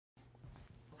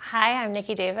Hi, I'm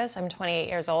Nikki Davis. I'm 28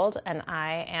 years old, and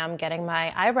I am getting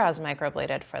my eyebrows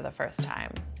microbladed for the first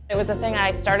time. It was a thing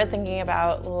I started thinking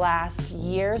about last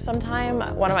year sometime.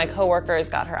 One of my coworkers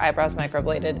got her eyebrows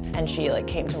microbladed, and she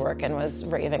came to work and was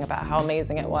raving about how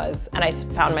amazing it was. And I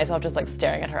found myself just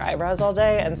staring at her eyebrows all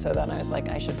day, and so then I was like,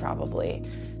 I should probably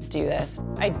do this.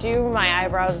 I do my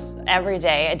eyebrows every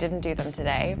day. I didn't do them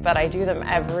today, but I do them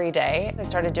every day. I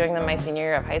started doing them my senior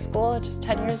year of high school, just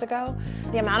 10 years ago.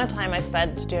 The amount of time I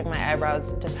spend doing my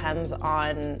eyebrows depends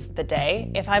on the day.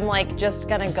 If I'm just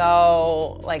gonna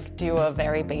go do a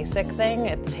very basic thing,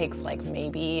 it takes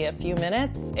maybe a few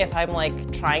minutes. If I'm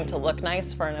trying to look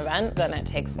nice for an event, then it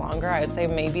takes longer. I would say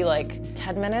maybe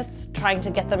 10 minutes. Trying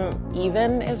to get them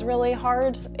even is really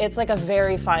hard. It's a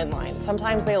very fine line.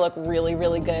 Sometimes they look really,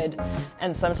 really good,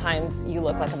 and sometimes you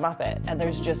look like a Muppet, and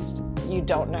you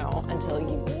don't know until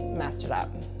you messed it up.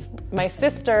 My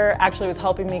sister actually was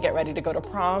helping me get ready to go to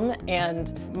prom, and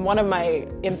one of my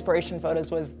inspiration photos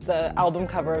was the album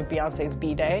cover of Beyonce's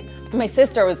B-Day. My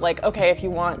sister was like, okay, if you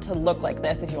want to look like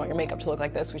this, if you want your makeup to look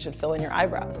like this, we should fill in your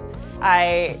eyebrows.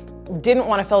 I didn't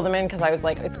want to fill them in because I was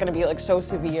like, it's gonna be so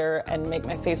severe and make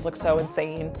my face look so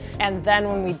insane. And then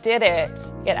when we did it,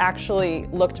 it actually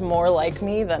looked more like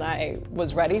me than I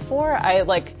was ready for. I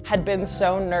had been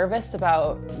so nervous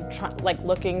about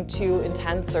looking too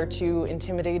intense or too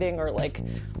intimidating or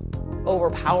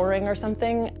overpowering or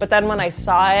something. But then when I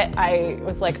saw it, I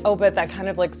was like, oh, but that kind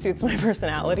of suits my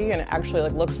personality, and it actually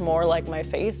looks more like my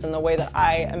face and the way that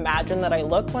I imagine that I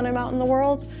look when I'm out in the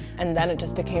world. And then it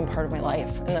just became part of my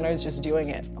life, and then I was just doing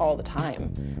it all the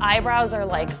time. Eyebrows are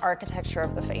like architecture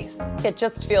of the face. It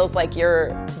just feels like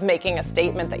you're making a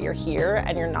statement that you're here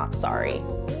and you're not sorry.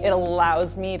 It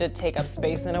allows me to take up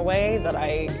space in a way that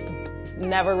I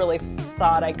never really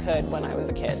thought I could when I was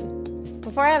a kid.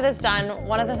 Before I have this done,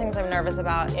 one of the things I'm nervous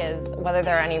about is whether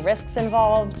there are any risks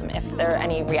involved, if there are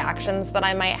any reactions that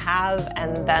I might have,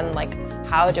 and then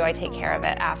how do I take care of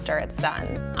it after it's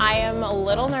done. I am a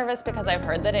little nervous because I've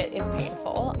heard that it is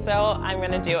painful, so I'm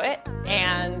gonna do it,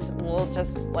 and we'll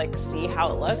just see how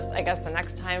it looks. I guess the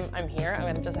next time I'm here, I'm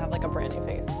gonna just have a brand new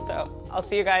face. So I'll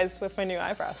see you guys with my new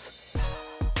eyebrows.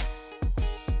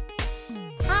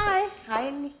 Hi. Hi,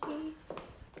 Nikki.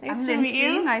 Nice to meet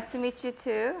you. Nice to meet you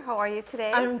too. How are you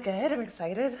today? I'm good. I'm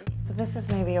excited. So this is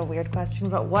maybe a weird question,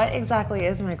 but what exactly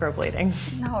is microblading?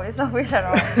 No, it's not weird at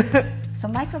all. So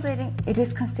microblading, it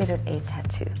is considered a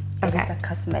tattoo. Okay. It is a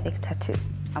cosmetic tattoo.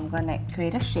 I'm gonna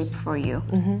create a shape for you,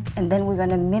 and then we're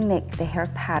gonna mimic the hair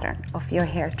pattern of your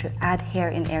hair to add hair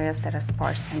in areas that are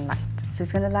sparse and light. So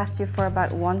it's gonna last you for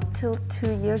about 1 to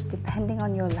 2 years, depending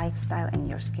on your lifestyle and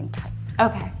your skin type.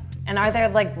 Okay. And are there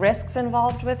risks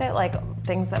involved with it,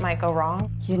 things that might go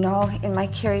wrong? You know, in my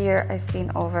career, I've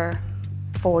seen over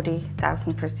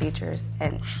 40,000 procedures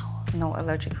and no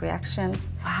allergic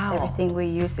reactions. Wow. Everything we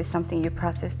use is something you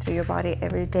process through your body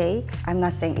every day. I'm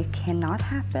not saying it cannot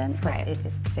happen, but Right. it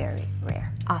is very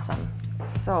rare. Awesome.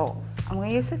 So I'm going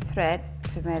to use a thread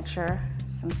to measure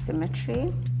some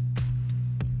symmetry.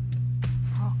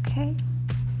 Okay.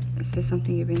 Is this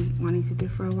something you've been wanting to do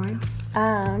for a while?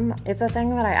 It's a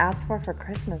thing that I asked for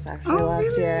Christmas actually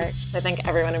last year. I think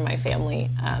everyone in my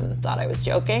family thought I was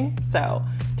joking, so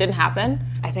didn't happen.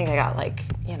 I think I got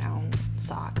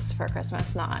socks for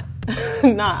Christmas, not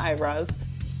not eyebrows.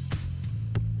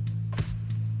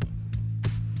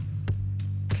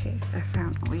 Okay, so I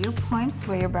found all your points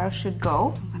where your brows should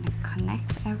go. I'm gonna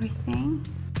connect everything.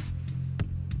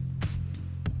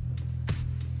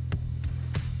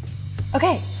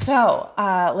 Okay, so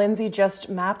Lindsay just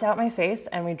mapped out my face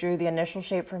and we drew the initial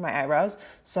shape for my eyebrows.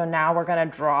 So now we're gonna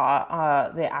draw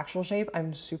the actual shape.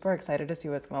 I'm super excited to see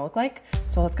what it's gonna look like.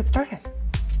 So let's get started.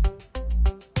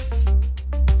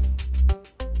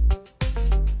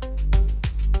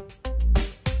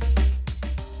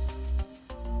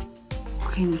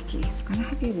 Okay, Nikki, I'm gonna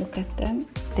have you look at them.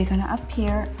 They're gonna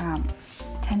appear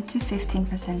 10 to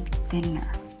 15% thinner.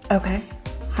 Okay.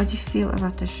 How do you feel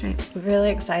about the shape? Really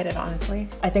excited, honestly.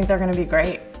 I think they're gonna be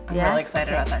great. I'm really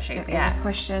excited about that shape. Any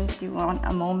questions? You want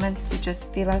a moment to just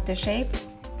feel out the shape?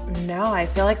 No, I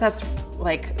feel like that's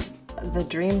the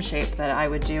dream shape that I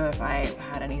would do if I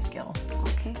had any skill.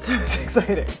 Okay. So it's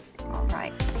exciting. All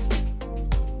right.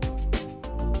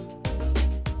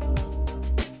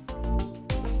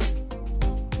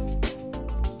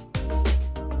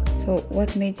 So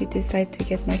what made you decide to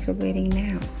get microblading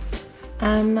now?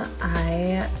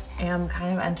 I am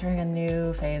kind of entering a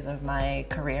new phase of my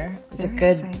career. It's Very a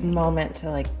good exciting. moment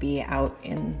to be out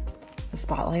in the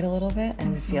spotlight a little bit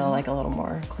and feel a little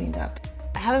more cleaned up.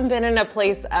 I haven't been in a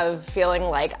place of feeling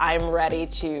like I'm ready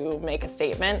to make a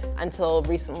statement until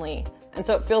recently. And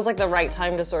so it feels like the right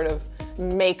time to sort of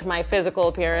make my physical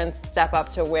appearance step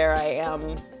up to where I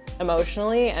am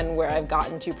emotionally and where I've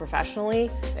gotten to professionally.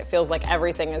 It feels like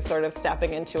everything is sort of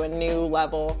stepping into a new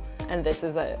level, and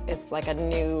it's like a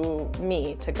new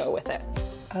me to go with it.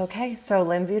 Okay, so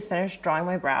Lindsay's finished drawing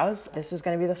my brows. This is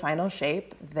gonna be the final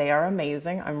shape. They are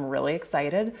amazing. I'm really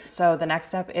excited. So the next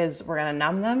step is we're gonna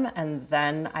numb them, and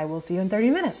then I will see you in 30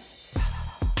 minutes.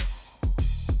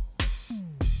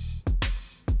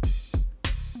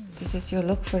 This is your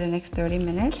look for the next 30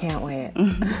 minutes. Can't wait.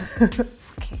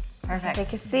 Okay, perfect.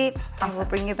 Take a seat. Awesome. I will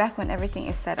bring you back when everything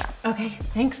is set up. Okay,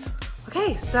 thanks.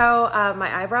 Okay, so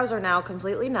my eyebrows are now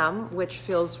completely numb, which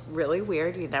feels really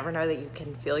weird. You never know that you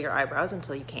can feel your eyebrows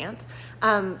until you can't.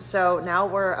 So now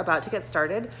we're about to get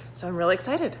started, so I'm really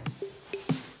excited.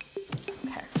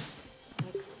 Okay.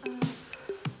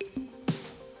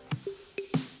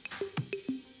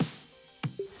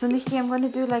 So Nikki, I'm going to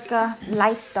do like a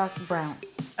light dark brown.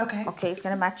 Okay. Okay, it's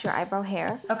going to match your eyebrow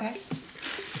hair. Okay.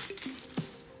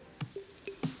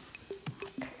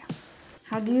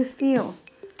 How do you feel?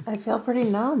 I feel pretty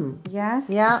numb. Yes?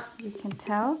 Yeah. You can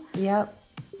tell? Yep.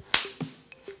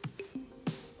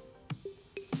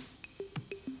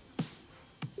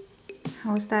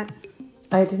 How was that?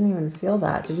 I didn't even feel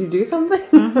that. Did you do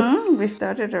something? We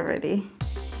started already.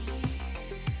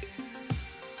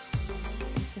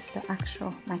 This is the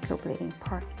actual microblading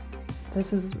part.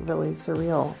 This is really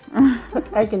surreal.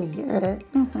 I can hear it.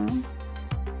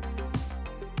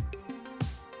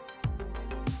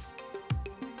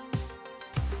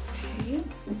 Okay,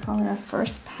 we call it our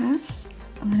first pass.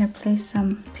 I'm gonna place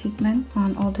some pigment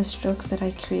on all the strokes that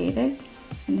I created,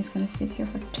 and it's gonna sit here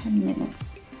for 10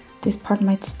 minutes. This part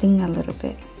might sting a little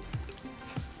bit.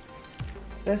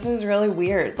 This is really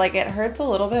weird. Like, it hurts a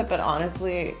little bit, but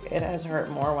honestly, it has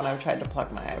hurt more when I've tried to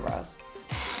pluck my eyebrows.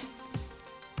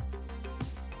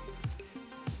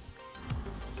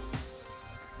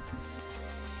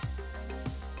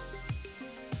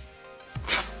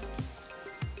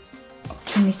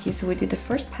 Okay, Nikki, so we did the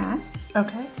first pass.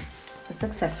 Okay. It was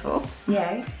successful.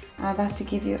 Yay. I'm about to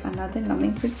give you another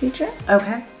numbing procedure.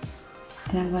 Okay.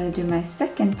 And I'm going to do my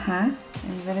second pass,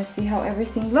 and we're going to see how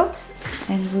everything looks,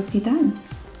 and we'll be done.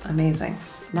 Amazing.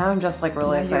 Now I'm just like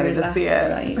really Now excited you're to see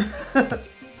it. relaxed, right?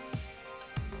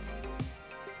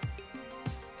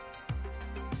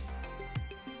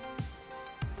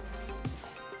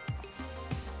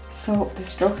 So the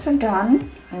strokes are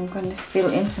done. I'm going to fill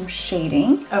in some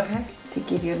shading Okay. to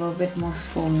give you a little bit more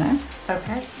fullness.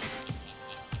 Okay.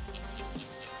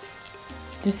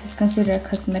 This is considered a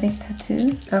cosmetic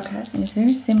tattoo. Okay. And it's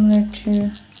very similar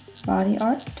to body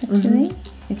art tattooing.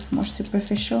 It's more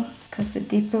superficial because the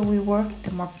deeper we work,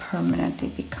 the more permanent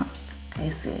it becomes. I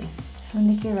see. So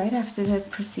Nikki, right after the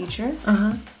procedure,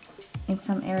 Uh-huh. in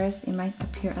some areas it might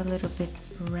appear a little bit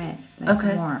red, like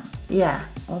Okay. warm. Yeah.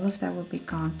 All of that will be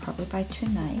gone probably by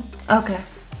tonight. Okay.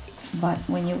 But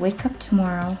when you wake up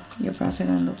tomorrow, your brows are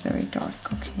going to look very dark,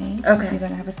 okay? Okay. So you're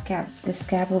going to have a scab. The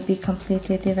scab will be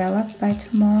completely developed by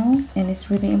tomorrow, and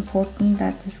it's really important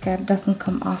that the scab doesn't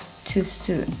come off too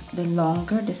soon. The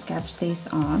longer the scab stays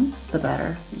on, The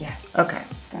better. yes. Okay.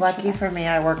 Gotcha. Lucky for me,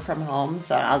 I work from home,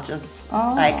 so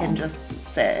I can just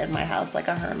sit in my house like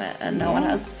a hermit and no one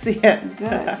Yeah. has to see it.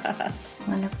 Good. I'm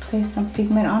going to place some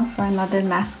pigment on for another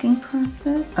masking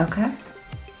process. Okay.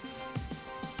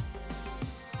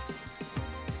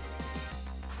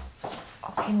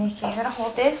 Okay, Nikki, you're going to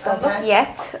hold this. Don't Okay. look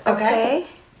yet, okay?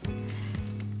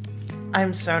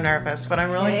 I'm so nervous, but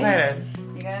I'm really Okay. excited.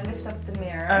 You're going to lift up the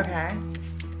mirror. Okay.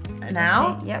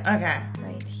 Now? See? Yep. Okay.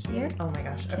 Right here. Oh my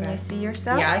gosh. Can Okay. you see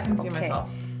yourself? Yeah, I can see Okay. myself.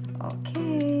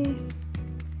 Okay.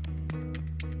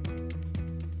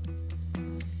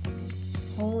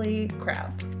 Holy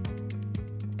crap.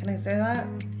 Can I say that?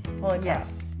 Holy crap.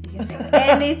 Yes. You can say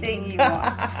anything you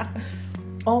want.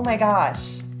 Oh my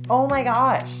gosh. Oh my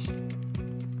gosh.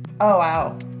 Oh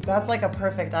wow. That's like a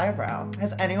perfect eyebrow.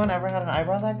 Has anyone ever had an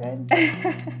eyebrow that good?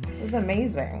 This is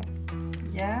amazing.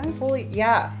 Yes. Holy,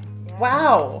 yeah.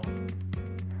 Wow.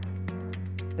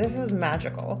 This is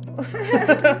magical.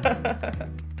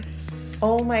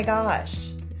 Oh my gosh.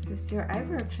 This is your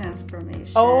eyebrow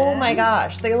transformation. Oh my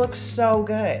gosh. They look so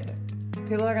good.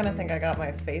 People are gonna think I got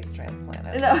my face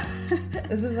transplanted. No.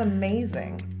 This is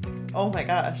amazing. Oh my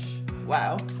gosh.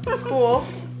 Wow. Cool.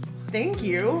 Thank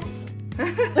you.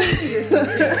 You're so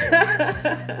cute.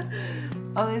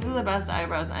 Oh, these are the best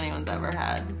eyebrows anyone's ever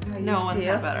had. How you No one's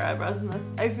feel? had better eyebrows than this.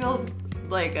 I feel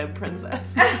like a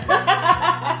princess.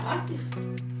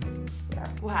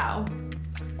 Wow.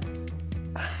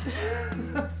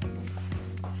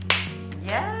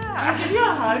 Yeah. Give you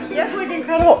a hug. This is like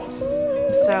incredible.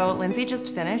 So Lindsay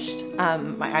just finished.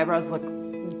 My eyebrows look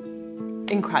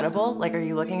incredible. Like, are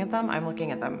you looking at them? I'm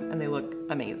looking at them and they look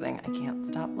amazing. I can't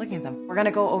stop looking at them. We're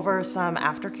gonna go over some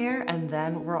aftercare and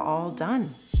then we're all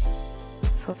done.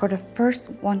 So for the first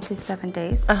 1 to 7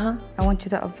 days, I want you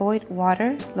to avoid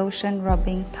water, lotion,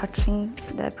 rubbing, touching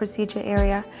the procedure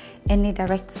area, any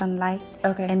direct sunlight,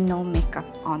 and no makeup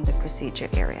on the procedure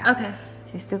area. Okay.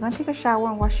 So you're still gonna take a shower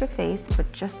and wash your face,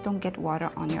 but just don't get water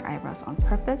on your eyebrows on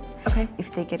purpose. Okay.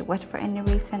 If they get wet for any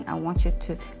reason, I want you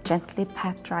to gently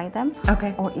pat dry them,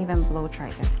 or even blow dry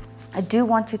them. I do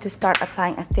want you to start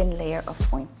applying a thin layer of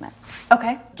ointment.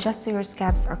 Okay. Just so your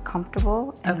scabs are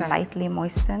comfortable and lightly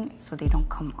moistened so they don't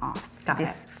come off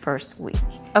this first week.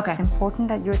 Okay. It's important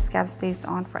that your scab stays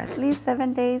on for at least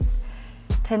 7 days,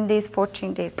 10 days,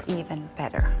 14 days, even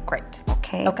better. Great.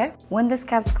 Okay? Okay. When the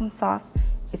scabs comes off,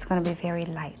 it's gonna be very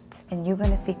light and you're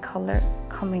gonna see color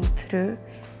coming through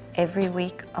every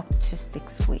week up to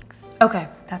 6 weeks. Okay.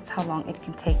 That's how long it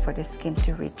can take for the skin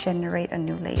to regenerate a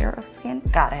new layer of skin.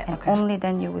 Got it. And only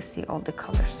then you will see all the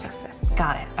color surface.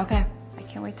 Got it. Okay. I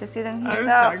can't wait to see them here.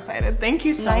 I'm so excited. Thank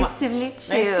you so much. Nice to meet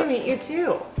you. Nice to meet you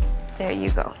too. There you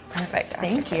go. Perfect.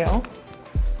 Thank you.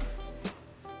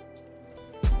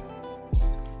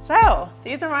 So,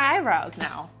 these are my eyebrows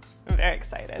now. I'm very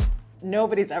excited.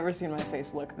 Nobody's ever seen my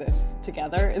face look this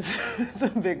together. It's a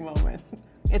big moment.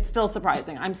 It's still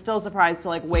surprising. I'm still surprised to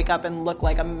like wake up and look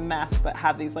like a mess, but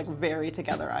have these like very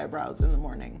together eyebrows in the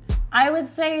morning. I would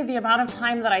say the amount of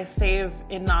time that I save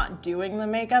in not doing the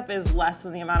makeup is less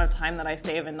than the amount of time that I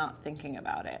save in not thinking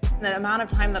about it. The amount of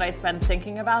time that I spend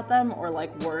thinking about them or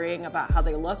like worrying about how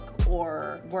they look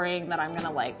or worrying that I'm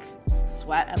gonna like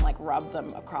sweat and like rub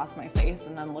them across my face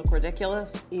and then look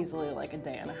ridiculous, easily like a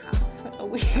day and a half, a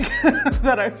week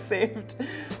that I've saved.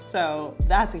 So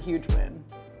that's a huge win.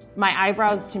 My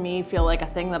eyebrows to me feel like a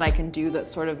thing that I can do that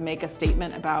sort of make a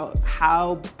statement about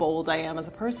how bold I am as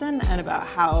a person and about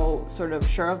how sort of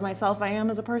sure of myself I am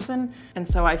as a person. And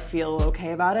so I feel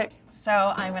okay about it.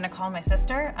 So I'm gonna call my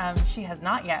sister. She has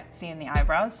not yet seen the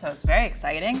eyebrows, so it's very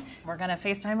exciting. We're gonna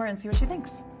FaceTime her and see what she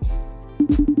thinks.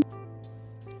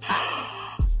 Hi!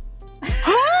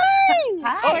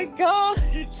 Hi! Oh my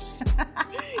gosh!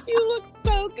 You look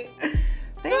so good.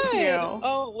 Thank you.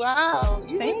 Oh wow,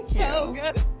 you look so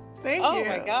good. Thank you. Oh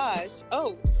my gosh.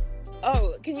 Oh,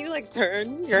 can you like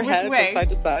turn your Which head way? from side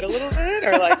to side a little bit?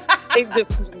 Or like, it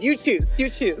just, you choose.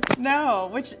 No,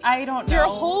 which I don't know. Your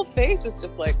whole face is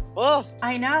just like, oh.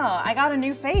 I know. I got a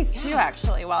new face too,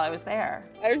 actually, while I was there.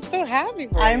 I'm so happy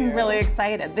for you. I'm really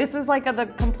excited. This is like the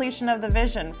completion of the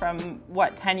vision from,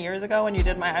 what, 10 years ago when you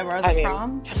did my eyebrows at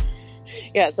prom?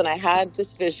 Yes, and I had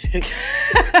this vision.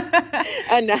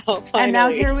 And now finally. And now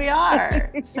here we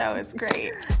are. So it's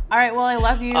great. All right, well, I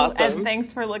love you. Awesome. And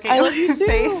thanks for looking at my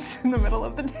face in the middle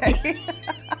of the day.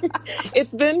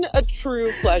 It's been a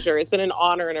true pleasure. It's been an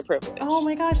honor and a privilege. Oh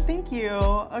my gosh, thank you.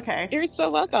 Okay. You're so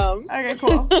welcome. Okay,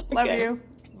 cool. Love you.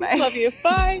 Bye. Love you.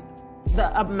 Bye.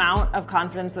 The amount of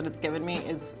confidence that it's given me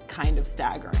is kind of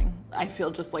staggering. I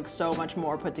feel just like so much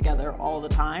more put together all the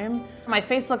time. My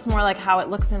face looks more like how it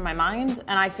looks in my mind,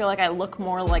 and I feel like I look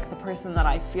more like the person that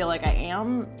I feel like I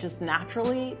am just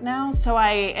naturally now. So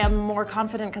I am more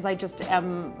confident because I just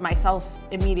am myself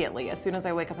immediately. As soon as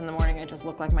I wake up in the morning, I just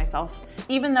look like myself.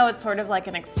 Even though it's sort of like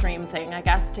an extreme thing, I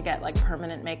guess, to get like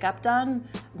permanent makeup done,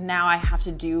 now I have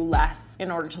to do less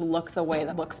in order to look the way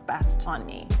that looks best on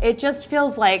me. It just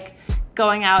feels like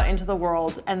going out into the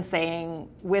world and saying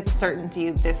with certainty,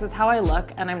 this is how I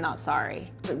look and I'm not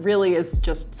sorry. It really is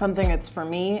just something that's for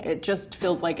me. It just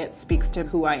feels like it speaks to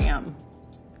who I am.